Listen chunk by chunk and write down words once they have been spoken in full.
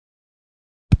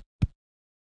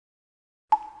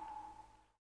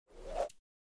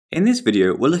In this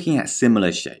video, we're looking at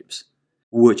similar shapes,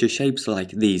 which are shapes like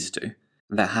these two,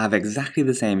 that have exactly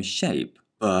the same shape,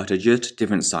 but are just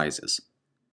different sizes.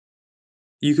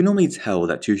 You can normally tell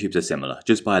that two shapes are similar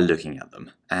just by looking at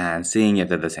them, and seeing if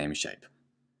they're the same shape.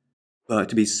 But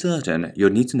to be certain,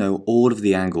 you'll need to know all of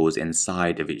the angles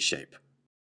inside of each shape.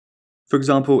 For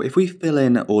example, if we fill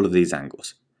in all of these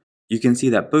angles, you can see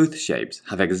that both shapes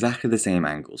have exactly the same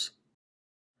angles.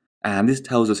 And this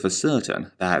tells us for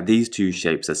certain that these two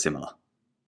shapes are similar.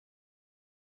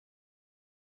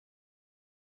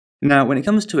 Now, when it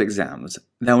comes to exams,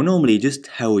 they'll normally just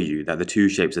tell you that the two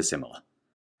shapes are similar,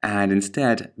 and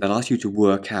instead they'll ask you to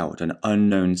work out an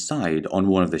unknown side on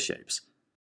one of the shapes.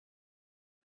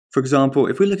 For example,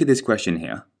 if we look at this question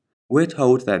here, we're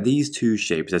told that these two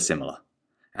shapes are similar,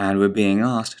 and we're being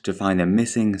asked to find the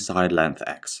missing side length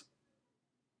x.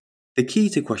 The key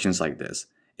to questions like this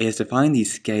is to find the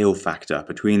scale factor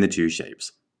between the two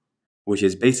shapes, which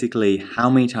is basically how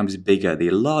many times bigger the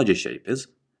larger shape is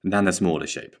than the smaller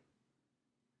shape.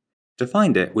 To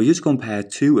find it, we just compare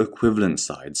two equivalent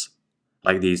sides,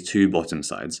 like these two bottom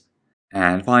sides,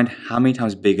 and find how many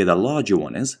times bigger the larger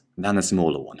one is than the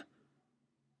smaller one.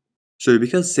 So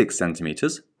because 6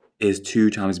 centimeters is 2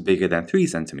 times bigger than 3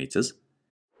 centimeters,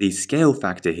 the scale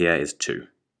factor here is 2.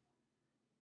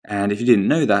 And if you didn't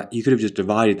know that, you could have just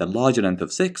divided the larger length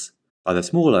of 6 by the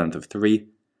smaller length of 3,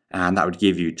 and that would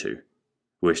give you 2,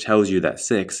 which tells you that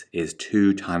 6 is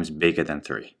 2 times bigger than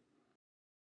 3.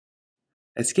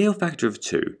 A scale factor of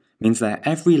 2 means that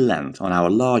every length on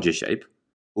our larger shape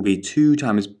will be 2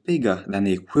 times bigger than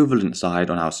the equivalent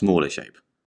side on our smaller shape.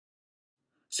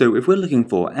 So if we're looking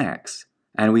for x,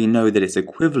 and we know that its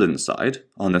equivalent side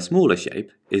on the smaller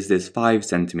shape is this 5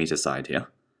 centimeter side here,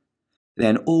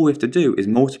 then all we have to do is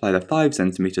multiply the 5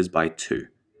 centimeters by 2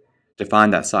 to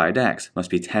find that side x must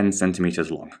be 10 centimeters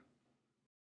long.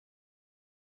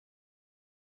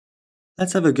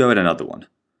 Let's have a go at another one.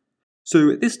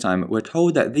 So this time we're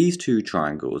told that these two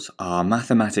triangles are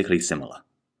mathematically similar,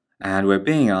 and we're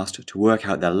being asked to work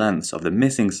out the lengths of the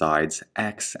missing sides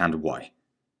x and y.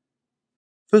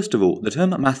 First of all, the term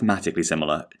mathematically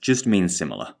similar just means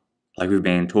similar, like we've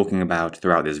been talking about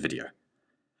throughout this video.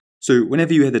 So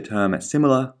whenever you hear the term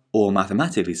similar or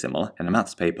mathematically similar in a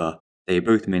maths paper, they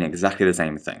both mean exactly the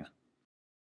same thing.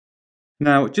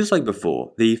 Now, just like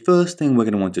before, the first thing we're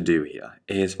going to want to do here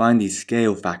is find the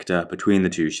scale factor between the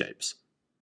two shapes.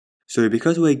 So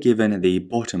because we're given the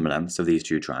bottom lengths of these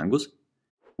two triangles,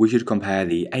 we should compare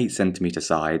the 8 centimeter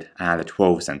side and the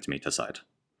 12 centimeter side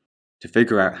to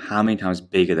figure out how many times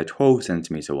bigger the 12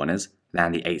 centimeter one is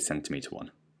than the 8 centimeter one.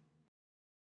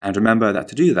 And remember that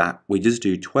to do that, we just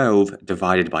do 12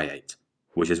 divided by 8,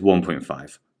 which is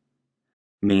 1.5,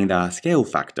 meaning that our scale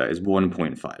factor is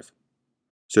 1.5.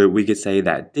 So we could say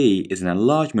that D is an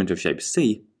enlargement of shape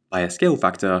C by a scale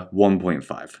factor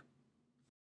 1.5.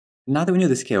 Now that we know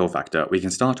the scale factor, we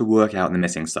can start to work out the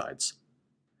missing sides.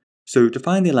 So to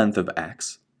find the length of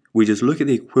x, we just look at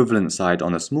the equivalent side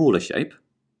on the smaller shape,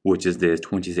 which is this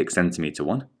 26 centimeter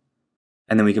one,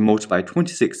 and then we can multiply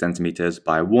 26 centimeters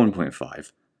by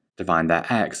 1.5 to find that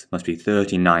x must be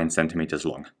 39 centimeters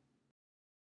long.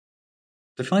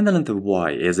 To find the length of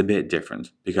y is a bit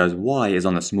different, because y is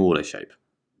on the smaller shape.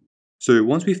 So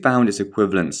once we've found its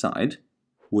equivalent side,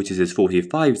 which is this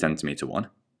 45 centimeter one,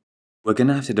 we're going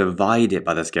to have to divide it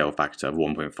by the scale factor of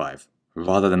 1.5,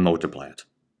 rather than multiply it.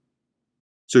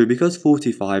 So because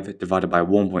 45 divided by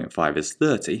 1.5 is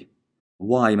 30,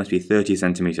 y must be 30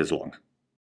 centimeters long.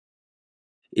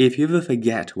 If you ever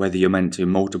forget whether you're meant to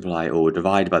multiply or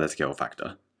divide by the scale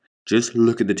factor, just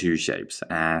look at the two shapes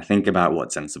and think about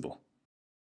what's sensible.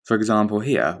 For example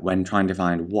here, when trying to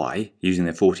find y using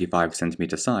the 45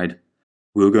 centimeter side,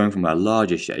 we were going from a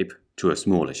larger shape to a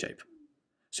smaller shape.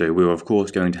 So we were of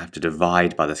course going to have to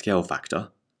divide by the scale factor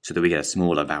so that we get a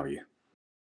smaller value.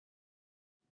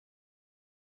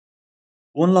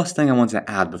 One last thing I want to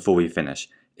add before we finish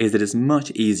is that it's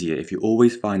much easier if you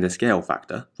always find the scale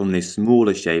factor from the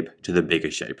smaller shape to the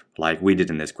bigger shape, like we did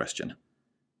in this question.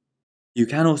 You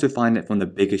can also find it from the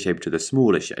bigger shape to the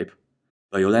smaller shape,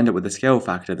 but you'll end up with a scale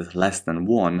factor that's less than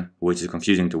 1, which is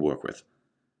confusing to work with.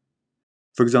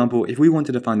 For example, if we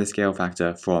wanted to find the scale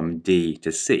factor from D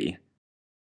to C,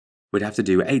 we'd have to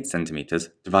do 8 centimeters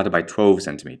divided by 12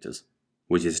 centimeters,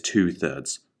 which is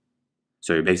 2/3.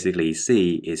 So basically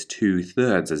C is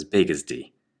 2/3 as big as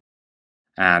D.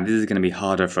 And this is going to be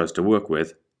harder for us to work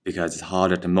with because it's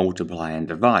harder to multiply and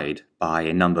divide by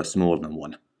a number smaller than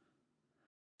 1.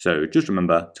 So just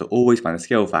remember to always find the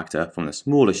scale factor from the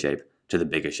smaller shape to the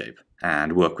bigger shape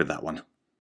and work with that one.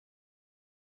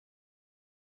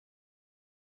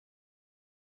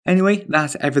 Anyway,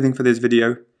 that's everything for this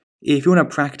video. If you want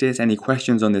to practice any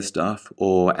questions on this stuff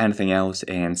or anything else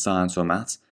in science or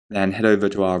maths, then head over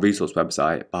to our resource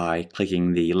website by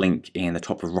clicking the link in the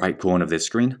top right corner of this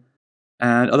screen.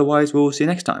 And otherwise, we'll see you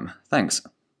next time. Thanks.